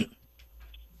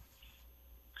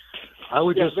 I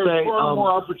would just say there's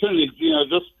more opportunities.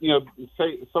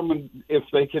 Say someone, if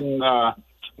they can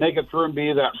make it through and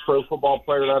be that pro football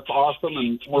player, that's awesome,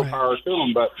 and more power to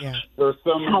them. But there's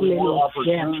so many more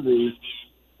opportunities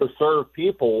to serve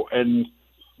people, and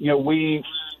we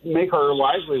make our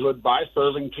livelihood by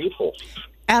serving people.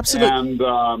 Absolutely.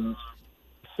 And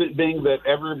being that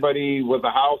everybody with a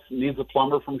house needs a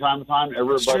plumber from time to time,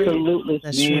 everybody needs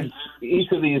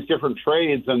each of these different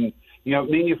trades, and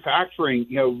manufacturing.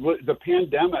 The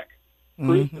pandemic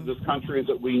proved to this country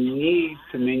that we need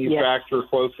to manufacture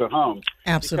close to home.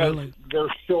 Absolutely, because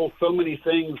there's still so many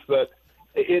things that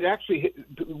it actually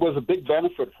was a big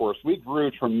benefit for us. We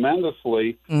grew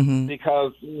tremendously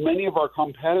because many of our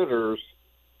competitors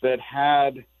that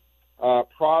had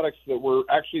products that were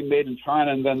actually made in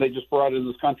China, and then they just brought it in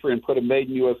this country and put a Made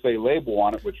in USA label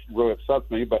on it, which really upsets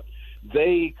me. But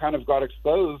they kind of got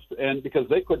exposed, and because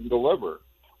they couldn't deliver,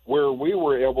 where we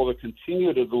were able to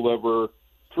continue to deliver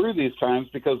through these times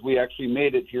because we actually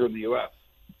made it here in the U.S.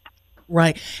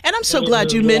 Right. And I'm so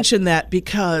glad you mentioned that,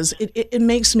 because it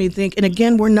makes me think, and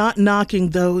again, we're not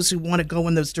knocking those who want to go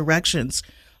in those directions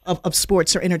of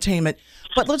sports or entertainment,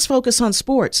 but let's focus on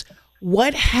sports.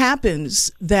 What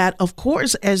happens that, of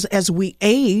course, as we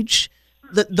age,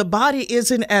 the body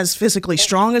isn't as physically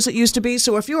strong as it used to be.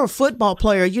 So if you're a football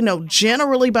player,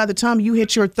 generally by the time you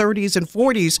hit your 30s and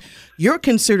 40s, you're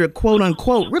considered, quote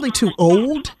unquote, really too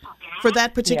old for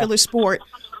that particular sport,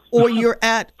 or you're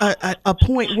at a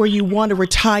point where you want to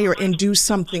retire and do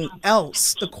something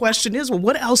else. The question is, well,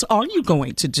 what else are you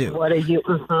going to do? What are you?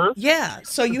 Yeah.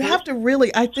 So you have to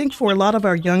really, I think for a lot of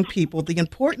our young people, the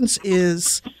importance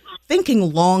is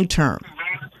thinking long term,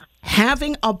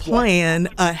 having a plan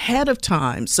ahead of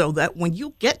time so that when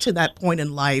you get to that point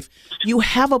in life, you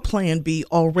have a plan B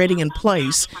already in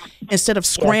place instead of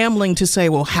scrambling to say,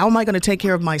 well, how am I going to take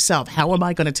care of myself? How am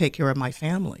I going to take care of my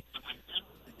family?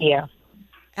 Yeah.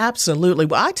 Absolutely.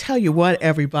 Well, I tell you what,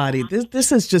 everybody,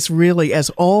 this is just really, as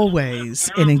always,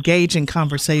 an engaging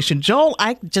conversation. Joel,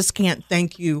 I just can't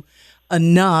thank you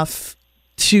enough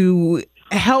to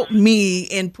help me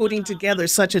in putting together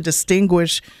such a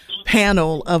distinguished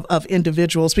panel of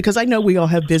individuals, because I know we all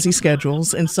have busy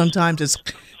schedules and sometimes it's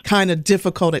kind of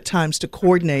difficult at times to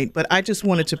coordinate. But I just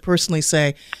wanted to personally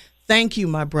say thank you,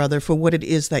 my brother, for what it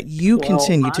is that you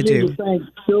continue to do. I need to thank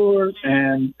Stuart,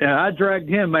 and I dragged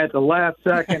him at the last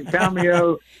second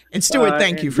cameo. And Stuart,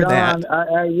 thank you for John, that.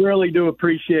 I really do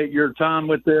appreciate your time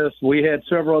with this. We had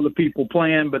several other people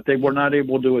planned, but they were not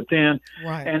able to attend.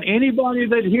 Right. And anybody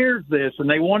that hears this and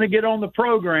they want to get on the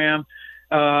program,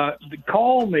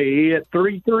 call me at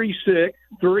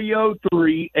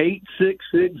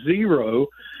 336-303-8660.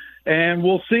 And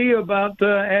we'll see about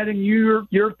adding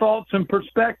your thoughts and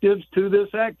perspectives to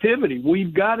this activity.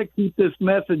 We've got to keep this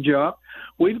message up.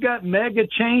 We've got mega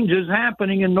changes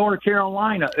happening in North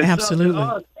Carolina. It's Absolutely. up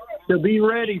to us to be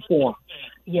ready for them.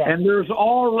 Yeah. And there's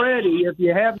already, if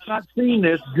you have not seen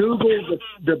this, Google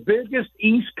the biggest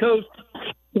East Coast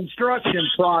construction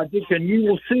project, and you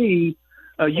will see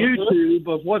a YouTube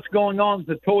of what's going on at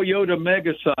the Toyota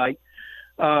mega site.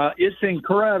 It's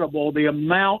incredible the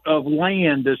amount of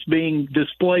land that's being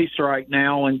displaced right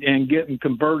now and getting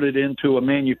converted into a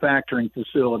manufacturing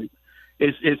facility.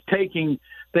 It's taking,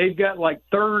 they've got like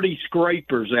 30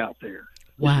 scrapers out there.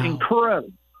 Wow. It's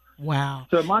incredible. Wow.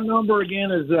 So my number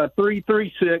again is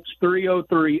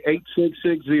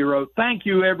 336-303-8660. Thank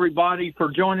you, everybody, for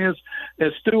joining us.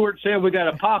 As Stuart said, we got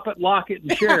to pop it, lock it,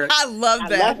 and share it. I love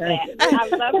that. I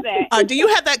love that. Do you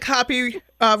have that copy?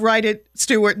 Write it,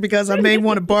 Stuart, because I may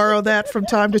want to borrow that from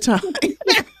time to time.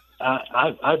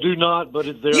 I do not, but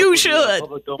it's there. You should.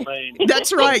 Public domain.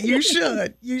 That's right. You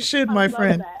should. You should, my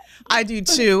friend. That. I do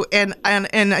too. And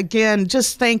again,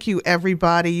 just thank you,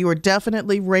 everybody. You are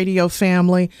definitely radio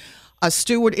family.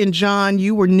 Stuart and John,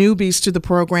 you were newbies to the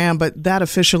program, but that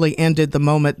officially ended the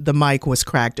moment the mic was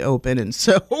cracked open. And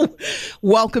so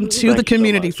welcome to the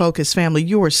Community Focus family.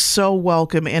 You are so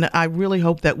welcome. And I really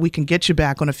hope that we can get you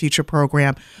back on a future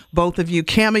program. Both of you.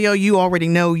 Cameo, you already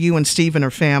know you and Stephen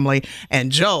are family.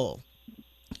 And Joel,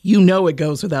 you know it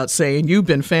goes without saying. You've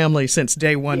been family since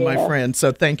day one, my friend.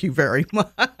 So thank you very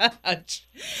much.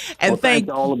 And thank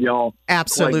all of y'all.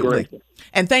 Absolutely.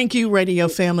 And thank you, radio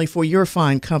family, for your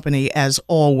fine company as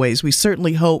always. We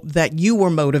certainly hope that you were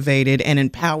motivated and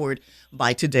empowered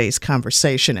by today's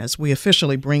conversation as we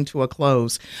officially bring to a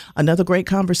close another great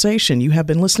conversation. You have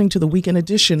been listening to the weekend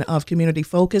edition of Community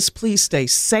Focus. Please stay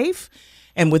safe.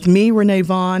 And with me, Renee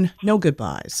Vaughn, no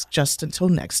goodbyes. Just until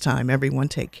next time, everyone,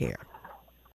 take care.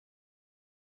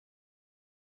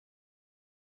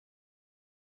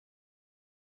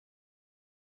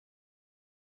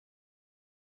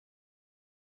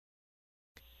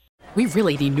 We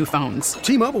really need new phones.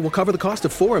 T-Mobile will cover the cost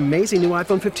of 4 amazing new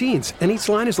iPhone 15s, and each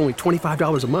line is only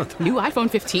 $25 a month. New iPhone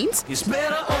 15s? It's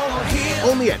better over here.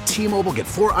 Only at T-Mobile, get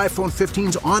 4 iPhone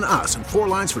 15s on us and 4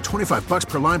 lines for $25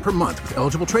 per line per month with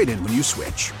eligible trade-in when you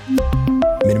switch.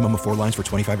 Minimum of 4 lines for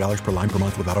 $25 per line per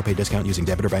month with autopay discount using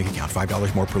debit or bank account.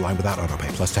 $5 more per line without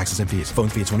autopay, plus taxes and fees. Phone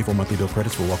fee at 24 monthly bill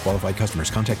credits for well-qualified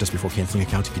customers. Contact us before canceling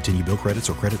account to continue bill credits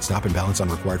or credit stop and balance on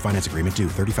required finance agreement due.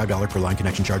 $35 per line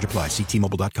connection charge applies. See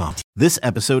T-Mobile.com. This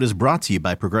episode is brought to you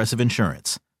by Progressive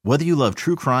Insurance. Whether you love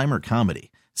true crime or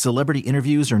comedy, celebrity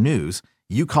interviews or news,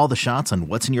 you call the shots on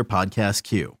what's in your podcast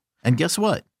queue. And guess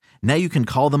what? Now you can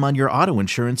call them on your auto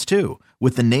insurance too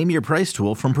with the Name Your Price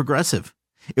tool from Progressive.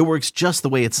 It works just the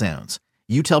way it sounds.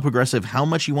 You tell Progressive how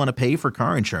much you want to pay for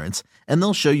car insurance, and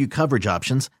they'll show you coverage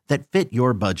options that fit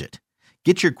your budget.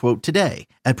 Get your quote today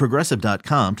at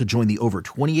Progressive.com to join the over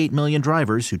 28 million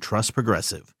drivers who trust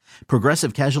Progressive.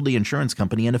 Progressive Casualty Insurance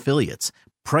Company and Affiliates.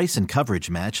 Price and coverage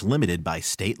match limited by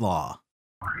state law.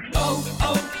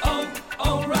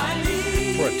 O'Reilly.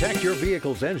 Protect your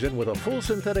vehicle's engine with a full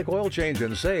synthetic oil change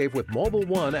and save with Mobil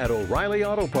 1 at O'Reilly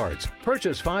Auto Parts.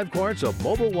 Purchase 5 quarts of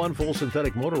Mobil 1 full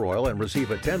synthetic motor oil and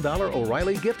receive a $10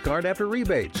 O'Reilly gift card after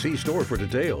rebate. See store for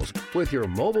details. With your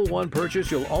Mobil 1 purchase,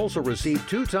 you'll also receive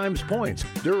 2 times points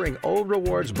during O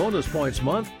Rewards Bonus Points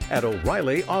Month at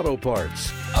O'Reilly Auto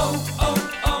Parts.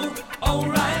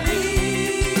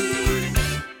 O'Reilly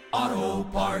Auto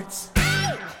Parts.